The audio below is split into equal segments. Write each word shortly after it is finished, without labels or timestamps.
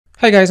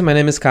Hi guys, my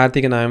name is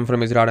Karthik and I am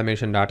from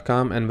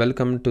executeautomation.com and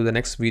welcome to the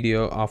next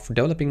video of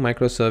developing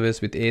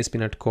microservice with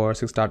aspnetcore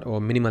 6.0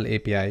 minimal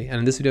API. And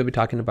in this video, we'll be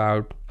talking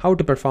about how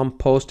to perform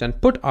post and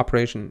put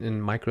operation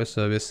in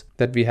microservice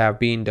that we have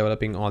been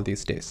developing all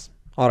these days.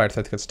 All right,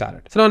 so let's get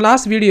started. So in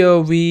last video,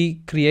 we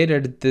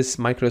created this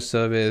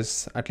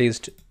microservice, at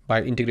least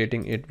by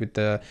integrating it with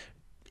the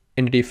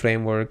entity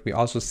framework. We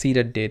also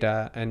seeded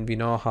data and we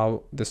know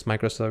how this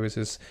microservice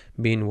has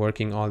been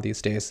working all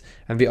these days.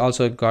 And we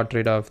also got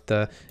rid of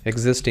the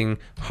existing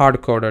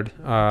hard-coded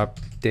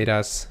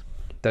data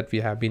that we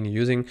have been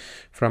using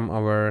from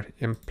our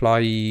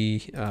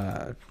employee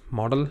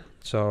model.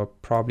 So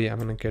probably I'm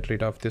going to get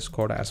rid of this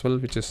code as well,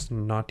 which is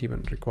not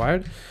even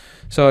required.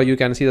 So you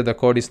can see that the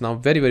code is now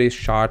very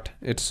short.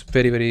 It's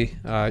very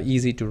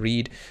easy to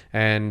read,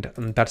 and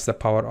that's the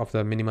power of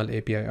the minimal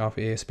API of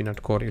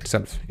aspnetcore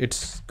itself.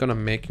 It's gonna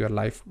make your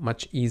life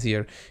much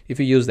easier if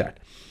you use that.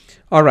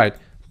 All right,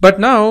 but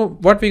now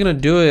what we're gonna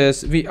do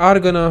is we are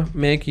gonna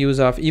make use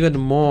of even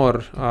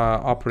more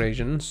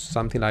operations,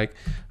 something like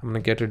I'm gonna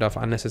get rid of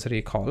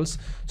unnecessary calls.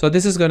 So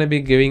this is gonna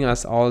be giving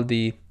us all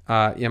the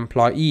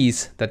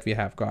employees that we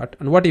have got.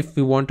 And what if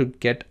we want to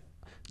get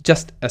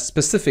just a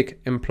specific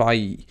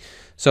employee?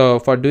 So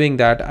for doing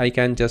that, I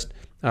can just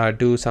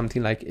do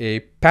something like a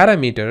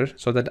parameter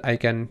so that I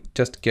can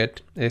just get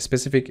a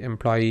specific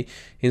employee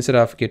instead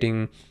of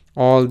getting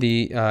all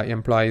the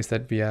employees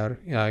that we are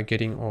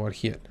getting over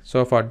here.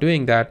 So for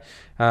doing that,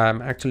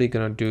 I'm actually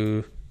gonna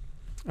do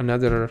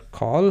another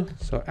call.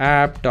 So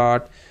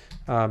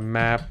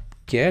app.map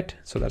get.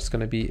 So that's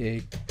gonna be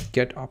a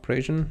get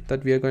operation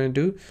that we are going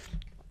to do.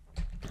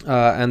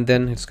 And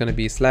then it's going to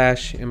be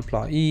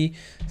 /employee/id,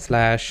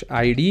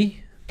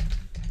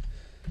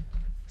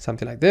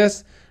 something like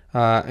this.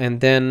 And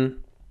then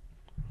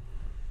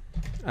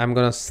I'm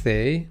going to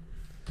say,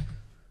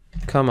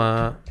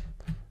 comma,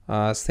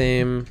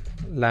 same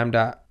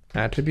lambda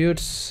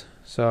attributes.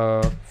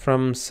 So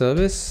from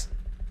service,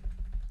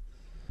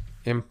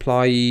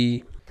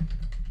 employee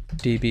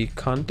DB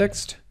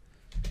context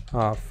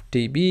of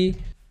DB,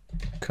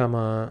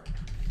 comma,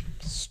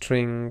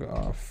 string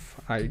of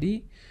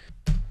ID.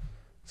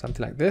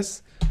 Something like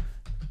this.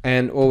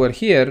 And over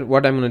here,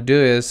 what I'm going to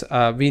do is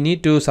we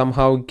need to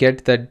somehow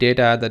get the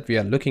data that we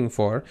are looking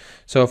for.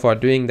 So for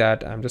doing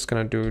that, I'm just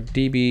going to do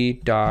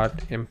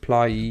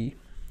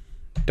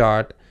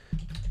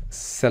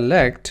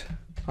db.employee.select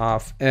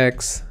of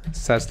x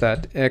such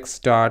that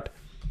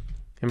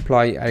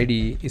x.employee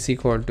ID is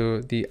equal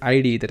to the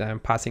ID that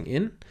I'm passing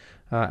in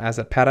as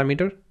a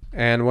parameter.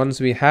 And once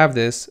we have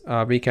this,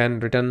 we can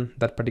return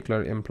that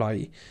particular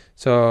employee.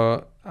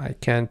 So I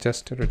can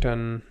just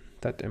return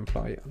that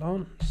employee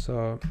alone.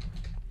 So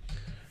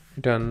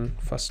return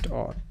first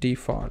or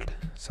default,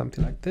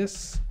 something like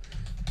this.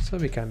 So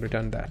we can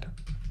return that.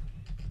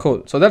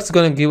 Cool. So that's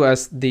going to give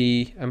us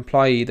the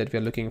employee that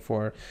we're looking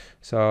for.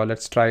 So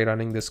let's try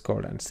running this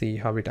code and see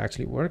how it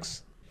actually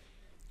works.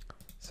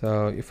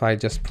 So if I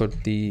just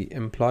put the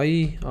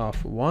employee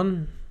of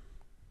 1,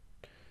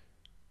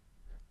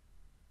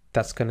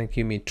 that's going to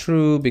give me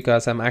true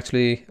because I'm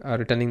actually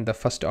returning the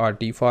first or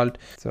default.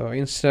 So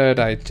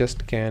instead, I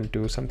just can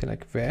do something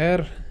like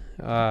where,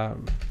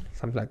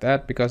 something like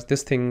that, because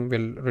this thing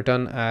will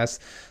return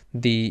as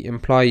the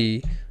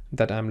employee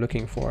that I'm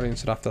looking for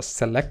instead of the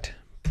select,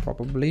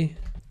 probably.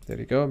 There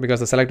you go,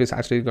 because the select is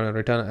actually going to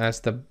return as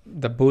the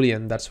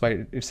boolean. That's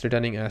why it's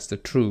returning as the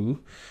true.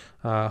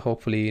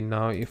 Hopefully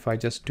now if I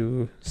just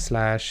do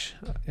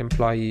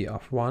 /employee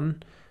of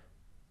 1,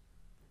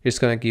 it's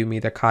going to give me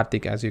the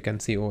Karthik, as you can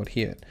see over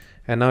here.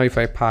 And now if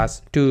I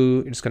pass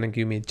 2, it's going to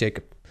give me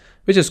Jacob,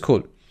 which is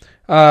cool.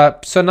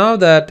 So now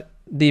that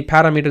the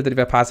parameter that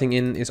we're passing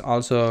in is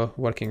also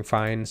working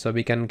fine, so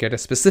we can get a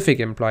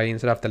specific employee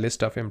instead of the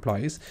list of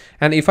employees.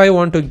 And if I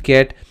want to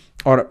get,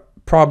 or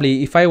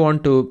probably if I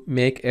want to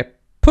make a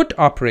put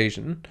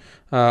operation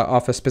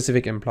of a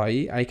specific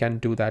employee, I can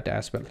do that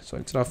as well. So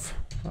instead of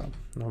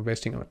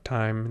wasting our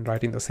time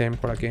writing the same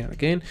code again and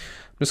again,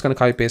 I'm just going to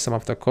copy paste some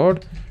of the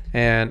code,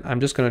 and I'm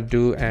just going to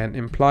do an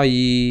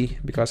employee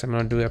because I'm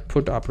going to do a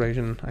put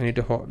operation. I need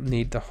to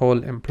need the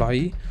whole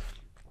employee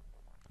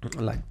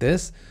like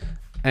this.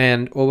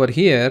 And over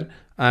here,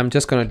 I'm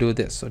just going to do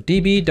this. So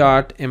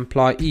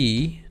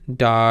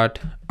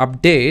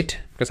db.employee.update,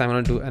 because I'm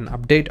going to do an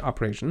update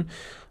operation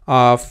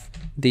of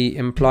the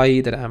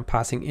employee that I'm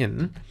passing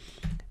in.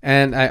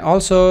 And I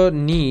also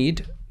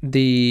need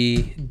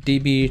the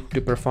db to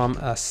perform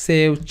a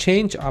save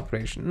change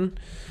operation.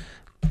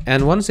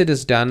 And once it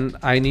is done,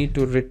 I need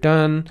to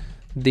return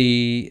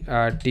the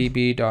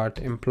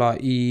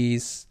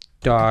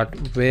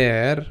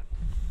db.employees.where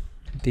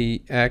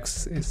the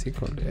x is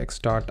equal to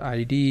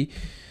x.id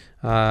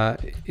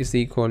is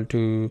equal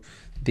to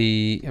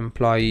the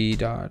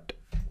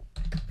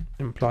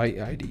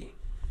employee.employee ID.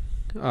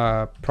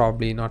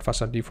 Probably not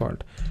first or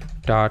default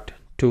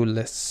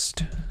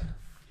 .toList.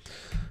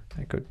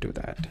 I could do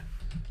that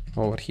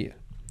over here.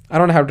 I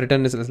don't have to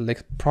return this.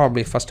 Like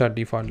probably first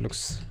default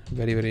looks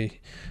very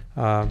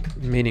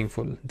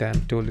meaningful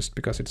than to list,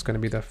 because it's going to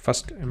be the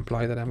first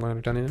employee that I'm going to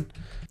return in.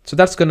 So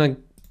that's going to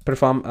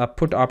perform a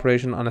put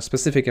operation on a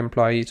specific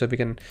employee, so we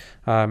can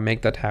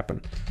make that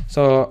happen.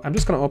 So I'm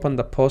just going to open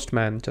the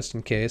postman just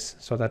in case,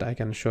 so that I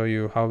can show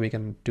you how we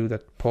can do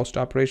that post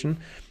operation,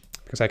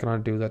 because I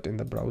cannot do that in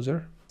the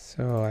browser.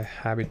 So I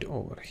have it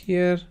over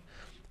here.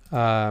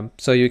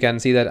 So you can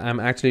see that I'm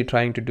actually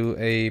trying to do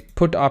a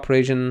put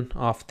operation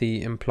of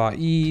the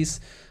employees,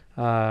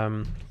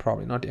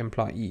 probably not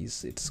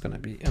employees, it's going to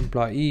be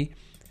employee,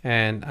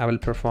 and I will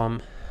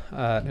perform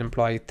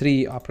employee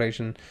 3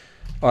 operation,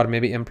 or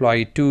maybe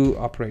employee 2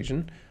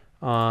 operation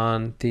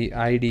on the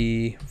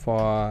ID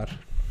for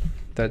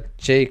the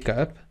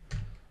Jacob,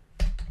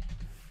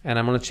 and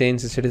I'm going to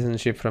change the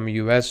citizenship from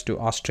US to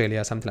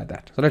Australia, something like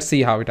that. So let's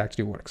see how it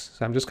actually works.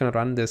 So I'm just going to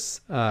run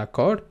this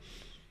code,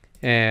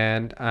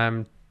 and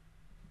I'm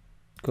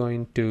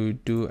going to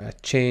do a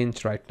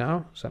change right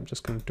now. So I'm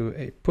just going to do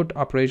a put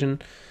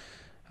operation,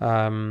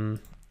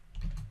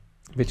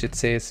 which it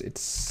says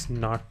it's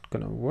not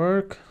gonna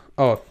work.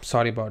 Oh,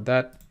 sorry about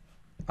that.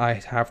 I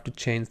have to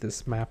change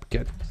this map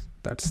get.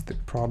 That's the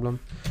problem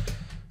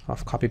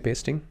of copy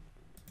pasting.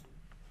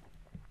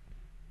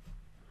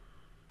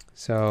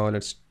 So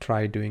let's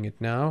try doing it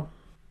now.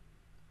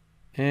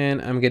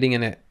 And I'm getting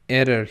an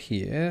error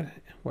here.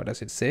 What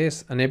does it say?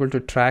 Unable to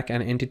track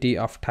an entity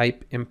of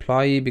type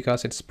employee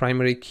because its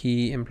primary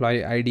key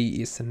employee ID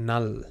is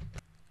null.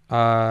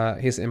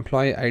 His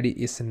employee ID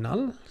is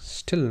null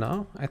still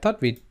now. I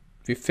thought we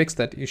fixed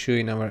that issue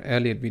in our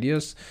earlier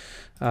videos.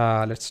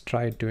 Let's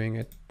try doing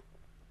it.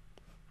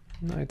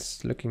 No,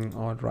 it's looking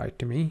all right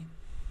to me.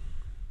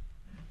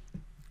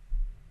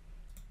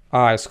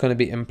 It's going to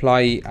be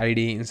employee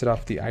ID instead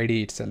of the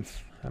ID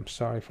itself. I'm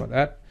sorry for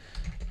that,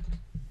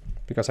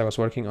 because I was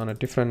working on a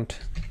different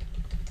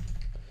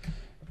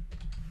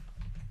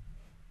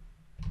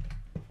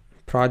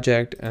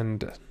project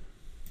and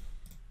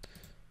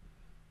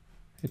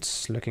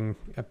it's looking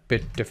a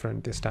bit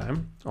different this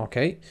time.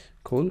 Okay,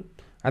 cool.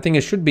 I think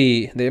it should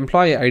be, the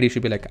employee ID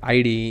should be like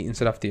ID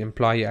instead of the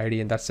employee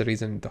ID, and that's the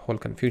reason the whole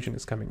confusion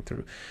is coming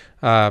through.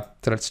 So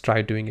let's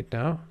try doing it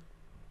now.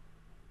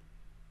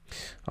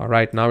 All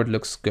right, now it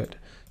looks good.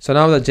 So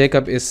now the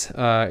Jacob is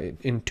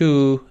in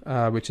 2,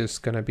 which is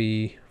going to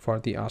be for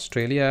the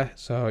Australia.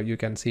 So you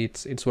can see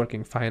it's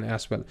working fine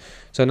as well.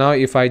 So now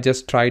if I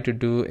just try to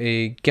do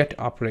a get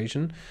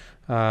operation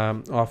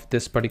of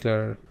this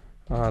particular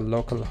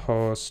local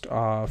host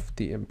of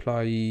the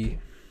employee,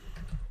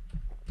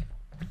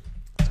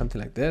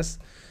 something like this,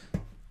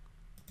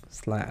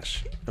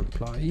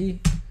 /employee,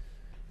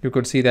 you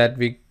could see that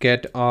we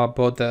get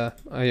both the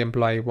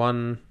employee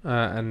 1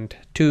 and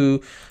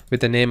 2 with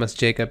the name as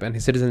Jacob, and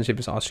his citizenship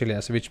is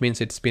Australia, so which means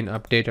it's been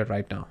updated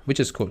right now, which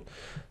is cool.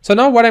 So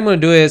now what I'm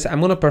going to do is I'm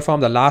going to perform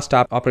the last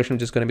operation,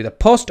 which is going to be the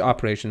post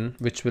operation,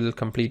 which will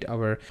complete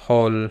our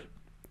whole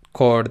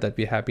code that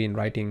we have been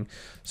writing.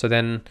 So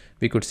then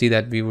we could see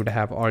that we would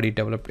have already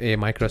developed a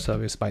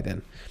microservice by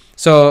then.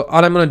 So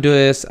all I'm going to do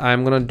is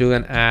I'm going to do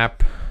an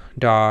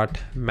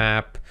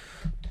app.map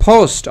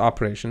post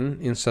operation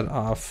instead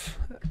of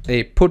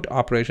a put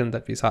operation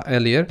that we saw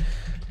earlier,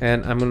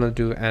 and I'm going to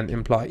do an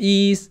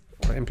employee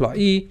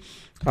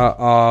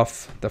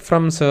of the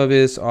from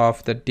service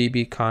of the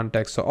DB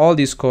context. So all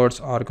these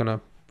codes are going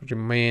to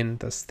remain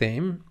the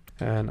same,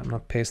 and I'm going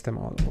to paste them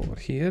all over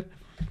here,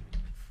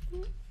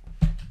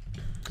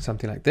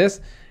 something like this.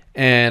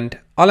 And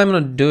all I'm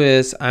going to do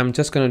is I'm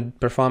just going to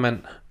perform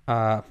an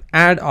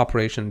add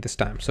operation this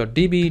time. So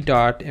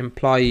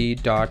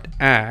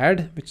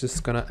db.employee.add, which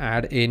is going to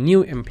add a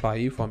new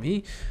employee for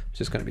me,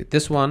 which is going to be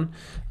this one.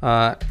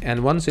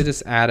 And once it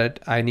is added,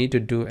 I need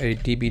to do a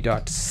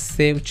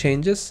db.save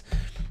changes.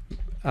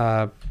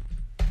 And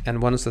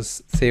once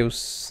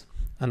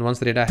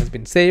the data has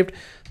been saved,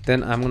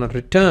 then I'm going to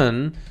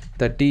return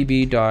the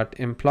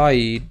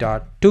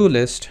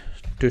db.employee.toList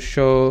to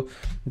show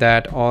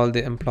that all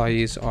the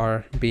employees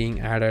are being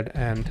added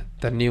and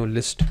the new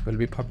list will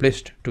be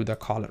published to the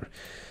caller.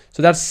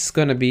 So that's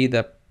going to be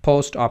the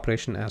post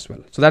operation as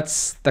well. So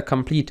that's the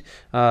complete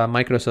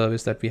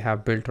microservice that we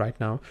have built right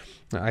now.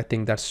 I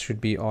think that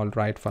should be all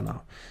right for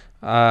now.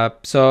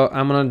 So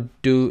I'm going to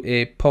do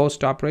a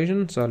post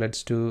operation. So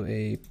let's do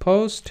a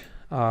post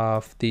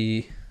of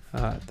the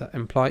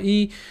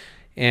employee,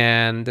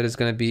 and there is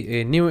going to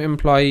be a new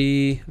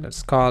employee.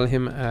 Let's call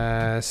him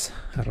as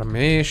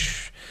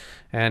Ramesh,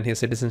 and his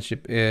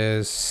citizenship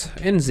is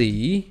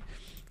NZ,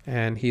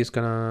 and he's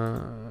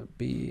gonna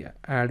be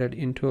added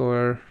into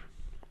our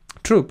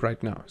troop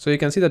right now. So you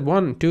can see that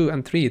 1, 2,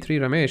 and 3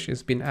 Ramesh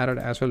is been added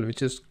as well,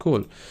 which is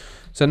cool.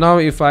 So now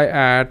if I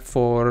add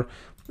for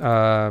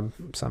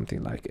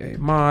something like a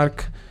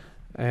Mark,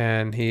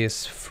 and he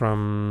is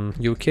from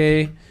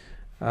UK,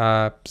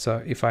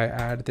 so if I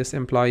add this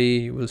employee,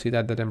 you will see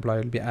that that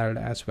employee will be added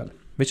as well,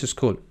 which is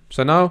cool.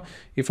 So now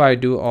if I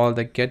do all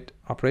the get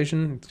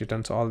operation, it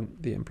returns all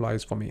the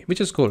employees for me, which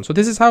is cool. So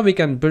this is how we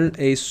can build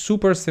a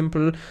super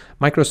simple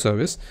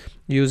microservice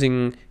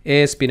using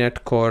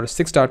ASP.NET Core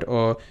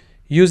 6.0,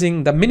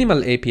 using the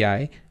minimal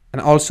API,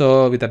 and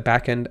also with the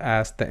backend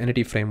as the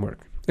entity framework.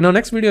 In our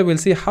next video, we'll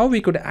see how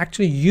we could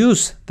actually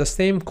use the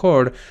same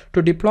code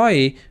to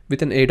deploy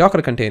within a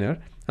Docker container,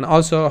 and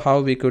also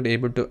how we could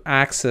able to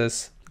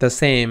access the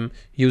same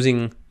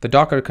using the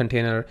Docker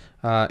container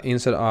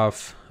instead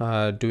of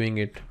doing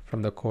it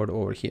from the code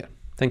over here.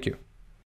 Thank you.